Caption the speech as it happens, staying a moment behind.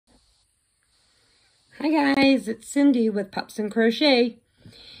Hi guys, it's Cindy with Pups and Crochet.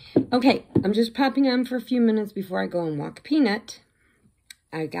 Okay, I'm just popping on for a few minutes before I go and walk Peanut.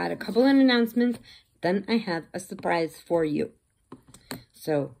 I got a couple of announcements, then I have a surprise for you.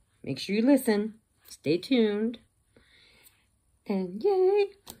 So make sure you listen, stay tuned, and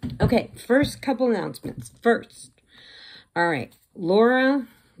yay! Okay, first couple announcements. First, all right, Laura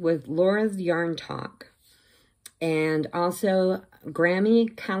with Laura's Yarn Talk, and also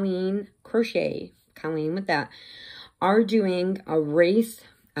Grammy Colleen Crochet, Colleen with that, are doing a race,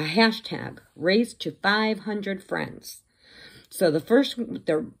 a hashtag, race to 500 friends. So the first,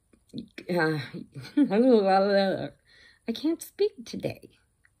 I can't speak today.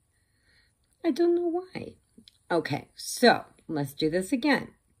 I don't know why. Okay, so let's do this again.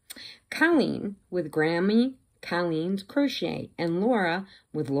 Colleen with Grammy Colleen's Crochet and Laura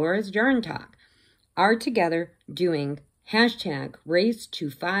with Laura's Yarn Talk are together doing hashtag race to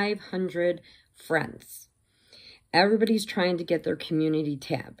 500 friends. Everybody's trying to get their community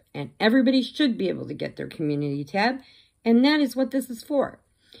tab, and everybody should be able to get their community tab, and that is what this is for.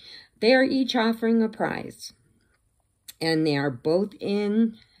 They are each offering a prize, and they are both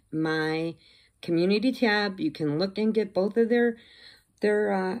in my community tab. You can look and get both of their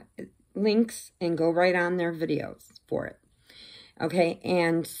links and go right on their videos for it. Okay,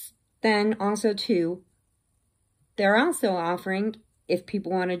 and then also too, they're also offering if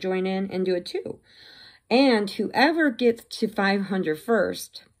people want to join in and do it too. And whoever gets to 500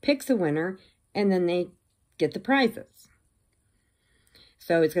 first picks a winner, and then they get the prizes.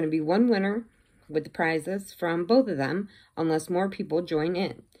 So it's going to be one winner with the prizes from both of them, unless more people join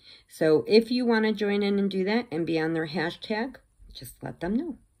in. So if you want to join in and do that and be on their hashtag, just let them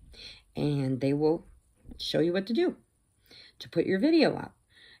know. And they will show you what to do to put your video up.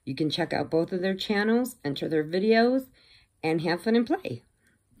 You can check out both of their channels, enter their videos, and have fun and play.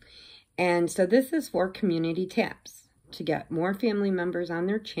 And so this is for community tabs, to get more family members on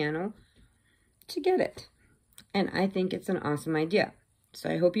their channel to get it. And I think it's an awesome idea. So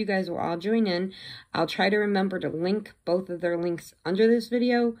I hope you guys will all join in. I'll try to remember to link both of their links under this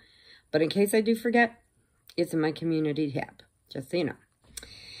video, but in case I do forget, it's in my community tab, just so you know.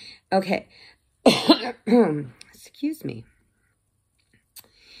 Okay. Excuse me.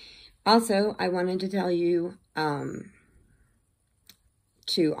 Also, I wanted to tell you,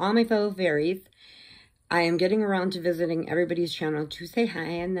 to all my fellow fairies, I am getting around to visiting everybody's channel to say hi,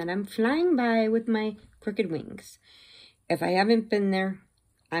 and that I'm flying by with my crooked wings. If I haven't been there,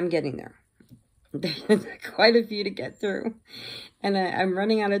 I'm getting there. There's quite a few to get through, and I'm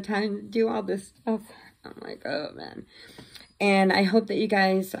running out of time to do all this stuff. I'm like, oh man. And I hope that you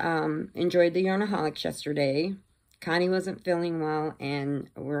guys enjoyed the Yarnaholics yesterday. Connie wasn't feeling well, and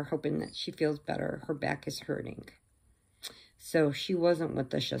we're hoping that she feels better. Her back is hurting. So she wasn't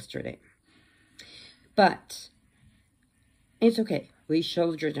with us yesterday. But it's okay. We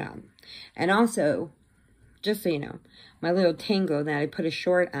shouldered down. And also, just so you know, my little tango that I put a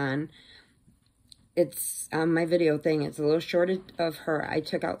short on, it's on my video thing. It's a little short of her. I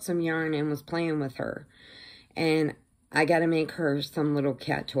took out some yarn and was playing with her. And I got to make her some little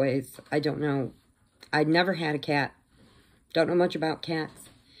cat toys. I don't know. I'd never had a cat. Don't know much about cats.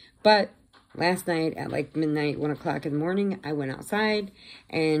 But last night at like midnight, 1 o'clock in the morning, I went outside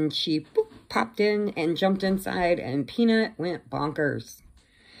and she boop, popped in and jumped inside, and Peanut went bonkers.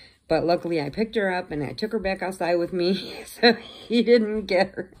 But luckily I picked her up and I took her back outside with me so he didn't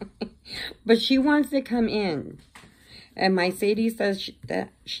get her. But she wants to come in. And my Sadie says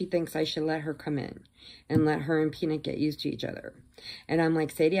that she thinks I should let her come in and let her and Peanut get used to each other. And I'm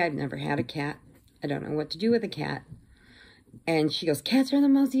like, Sadie, I've never had a cat. I don't know what to do with a cat. And she goes, cats are the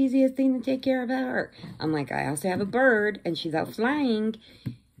most easiest thing to take care of ever. I'm like, I also have a bird, and she's out flying.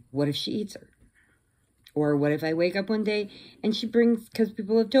 What if she eats her? Or what if I wake up one day and she brings, because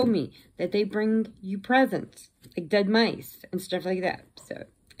people have told me that they bring you presents, like dead mice and stuff like that. So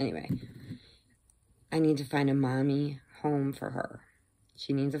anyway, I need to find a mommy home for her.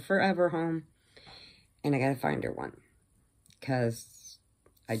 She needs a forever home, and I got to find her one. Because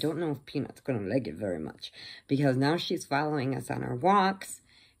I don't know if Peanut's going to like it very much, because now she's following us on our walks,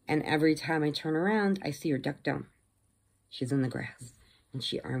 and every time I turn around, I see her duck down. She's in the grass, and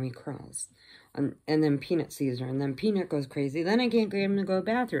she army crawls. And then Peanut sees her, and then Peanut goes crazy. Then I can't get him to go to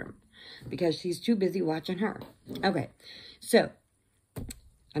the bathroom, because she's too busy watching her. Okay, so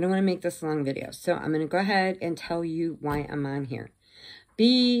I don't want to make this a long video, so I'm going to go ahead and tell you why I'm on here.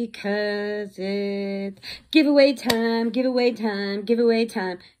 Because it's giveaway time, giveaway time, giveaway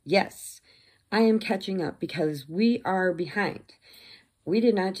time. Yes, I am catching up because we are behind. we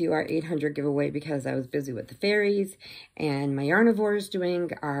did not do our 800 giveaway because I was busy with the fairies and my Yarnivores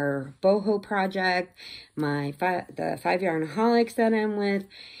doing our boho project, the 5 Yarnaholics that I'm with,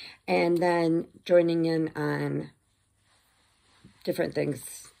 and then joining in on different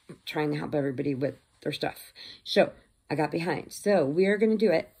things, trying to help everybody with their stuff. So I got behind. So we are going to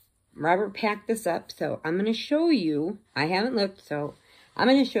do it. Robert packed this up, so I'm going to show you. I haven't looked, so I'm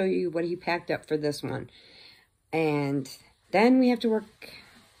going to show you what he packed up for this one. And then we have to work,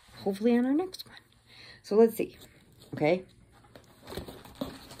 hopefully, on our next one. So let's see, okay?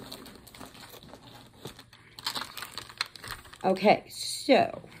 Okay,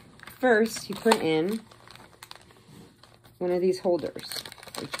 so first you put in one of these holders.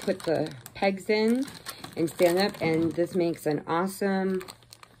 You put the pegs in and stand up, and this makes an awesome,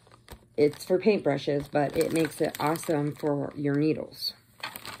 it's for paintbrushes, but it makes it awesome for your needles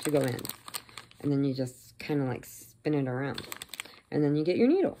to go in. And then you just kind of like spin it around. And then you get your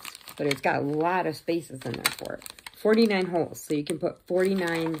needles. But it's got a lot of spaces in there for it. 49 holes. So you can put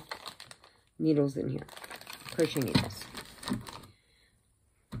 49 needles in here. Crochet needles.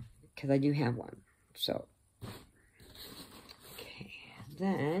 Because I do have one. So. Okay.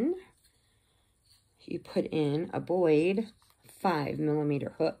 Then you put in a Boyd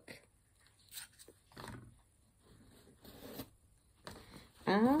 5mm hook.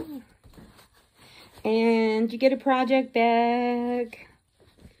 And you get a project bag.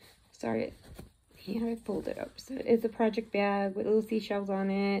 Sorry, yeah, I fold it up. So it's a project bag with little seashells on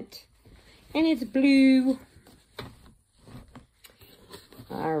it. And it's blue.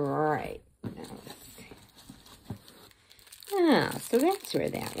 Alright. So that's where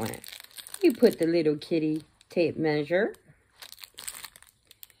that went. You put the little kitty tape measure.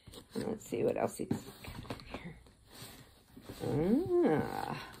 Let's see what else he's got here.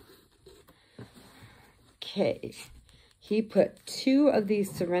 Okay, he put 2 of these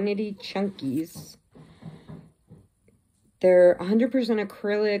Serenity Chunkies. They're 100%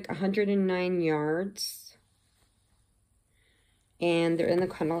 acrylic, 109 yards. And they're in the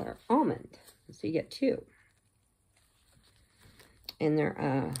color almond. So you get 2. And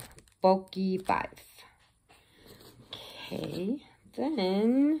they're bulky 5. Okay,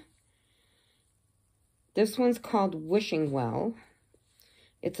 then this one's called Wishing Well.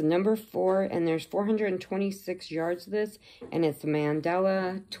 It's a number 4, and there's 426 yards of this, and it's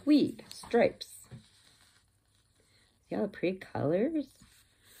Mandala tweed stripes. See all the pretty colors?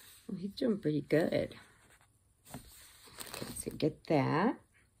 Oh, he's doing pretty good. Okay, so get that.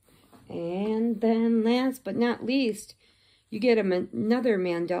 And then last but not least, you get another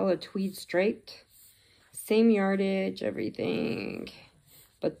Mandala tweed striped. Same yardage, everything.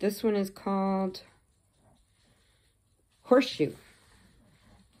 But this one is called Horseshoe.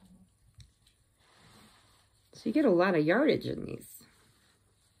 So you get a lot of yardage in these.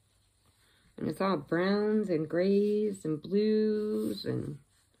 And it's all browns and grays and blues and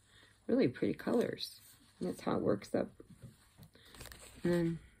really pretty colors. And that's how it works up.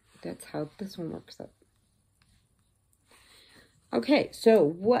 And that's how this one works up. Okay, so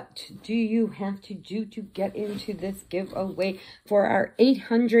what do you have to do to get into this giveaway for our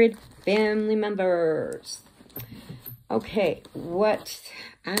 800 family members? Okay, what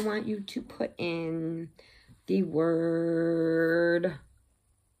I want you to put in the word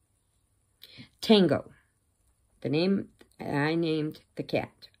Tango. The name I named the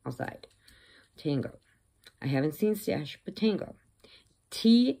cat outside. Tango. I haven't seen Stash, but Tango.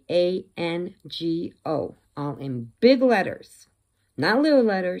 T-A-N-G-O. All in big letters. Not little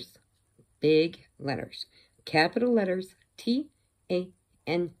letters. Big letters. Capital letters. T-A-N-G-O.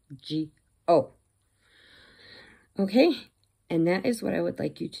 Okay? And that is what I would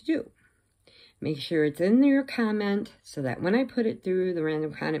like you to do. Make sure it's in your comment so that when I put it through the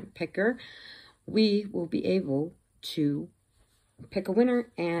random comment picker, we will be able to pick a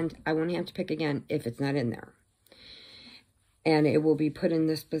winner, and I won't have to pick again if it's not in there. And it will be put in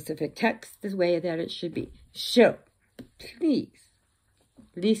the specific text the way that it should be. So, please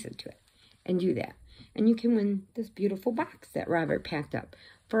listen to it and do that. And you can win this beautiful box that Robert packed up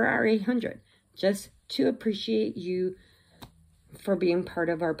for our 800. Just to appreciate you for being part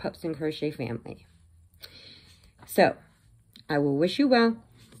of our Pups and Crochet family. So, I will wish you well.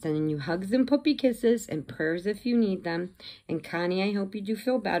 Sending you hugs and puppy kisses and prayers if you need them. And Connie, I hope you do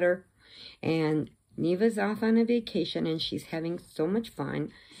feel better. And Neva's off on a vacation and she's having so much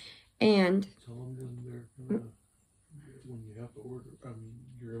fun. And tell them when they're gonna, when you have to order. I mean,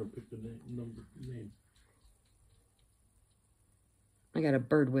 you're gonna pick the name. I got a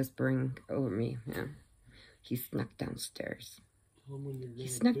bird whispering over me. Yeah, he snuck downstairs. Tell them when you're gonna he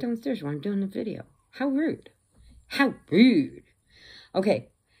snuck downstairs while I'm doing the video. How rude! How rude! Okay,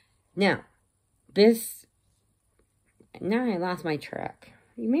 now I lost my track.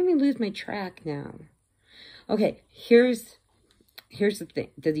 You made me lose my track now. Okay, here's the thing,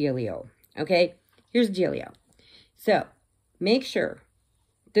 the dealio. Okay, here's the dealio. So, make sure,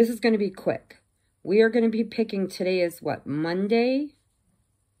 this is going to be quick. We are going to be picking, today is what, Monday?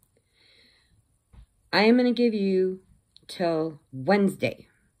 I am going to give you till Wednesday.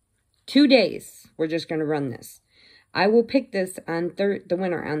 2 days, we're just going to run this. I will pick this on the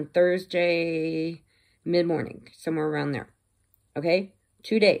winner on Thursday mid-morning, somewhere around there. Okay?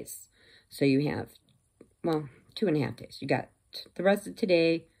 2 days. So you have, well, 2.5 days. You got the rest of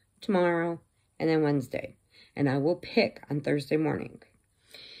today, tomorrow, and then Wednesday. And I will pick on Thursday morning.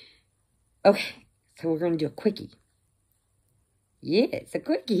 Okay, so we're going to do a quickie. Yeah, it's a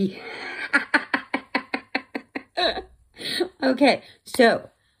quickie. Okay, so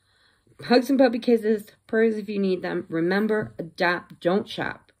hugs and puppy kisses, prayers if you need them. Remember, adopt, don't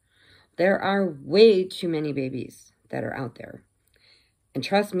shop. There are way too many babies that are out there. And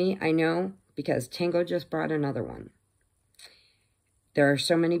trust me, I know, because Tango just brought another one. There are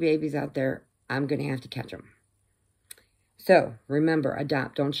so many babies out there, I'm going to have to catch them. So, remember,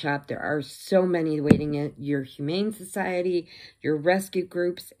 adopt, don't shop. There are so many waiting at your Humane Society, your rescue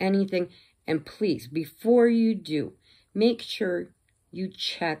groups, anything. And please, before you do, make sure you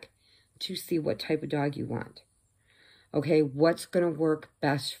check to see what type of dog you want. Okay, what's going to work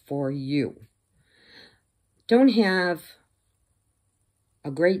best for you. Don't have a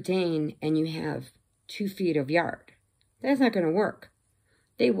Great Dane and you have 2 feet of yard. That's not going to work.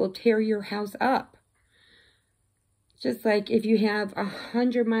 They will tear your house up. Just like if you have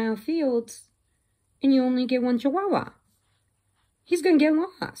 100-mile fields and you only get 1 Chihuahua. He's going to get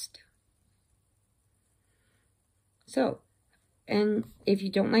lost. So, and if you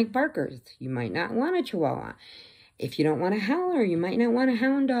don't like barkers, you might not want a Chihuahua. If you don't want a howler, you might not want a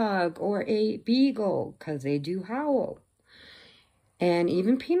hound dog or a beagle because they do howl. And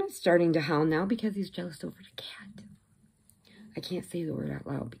even Peanut's starting to howl now because he's jealous over the cat. I can't say the word out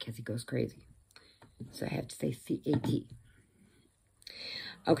loud because he goes crazy. So I have to say C-A-T.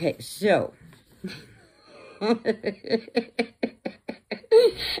 Okay, so.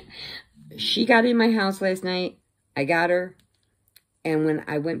 She got in my house last night. I got her. And when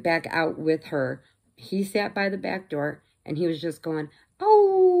I went back out with her, he sat by the back door and he was just going,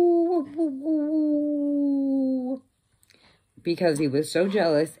 oh, because he was so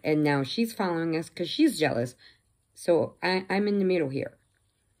jealous. And now she's following us because she's jealous. So I'm in the middle here.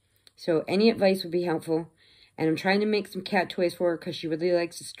 So any advice would be helpful. And I'm trying to make some cat toys for her because she really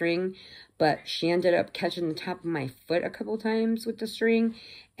likes the string. But she ended up catching the top of my foot a couple times with the string.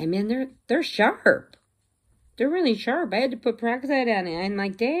 And man, they're sharp. They're really sharp. I had to put peroxide on it. I'm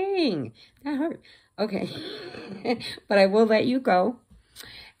like, dang, that hurt. Okay. But I will let you go.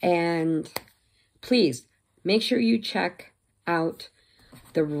 And please, make sure you check out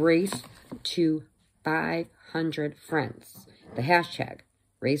the Race to 500 Friends. The hashtag.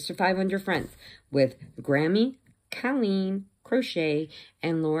 Race to 500 Friends with Grammy, Colleen, Crochet,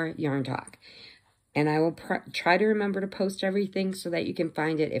 and Laura Yarn Talk. And I will try to remember to post everything so that you can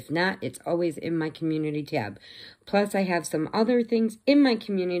find it. If not, it's always in my community tab. Plus, I have some other things in my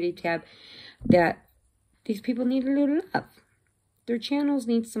community tab that these people need a little love. Their channels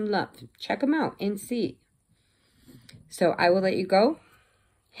need some love. Check them out and see. So I will let you go.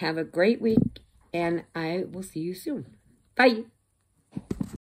 Have a great week, and I will see you soon. Bye.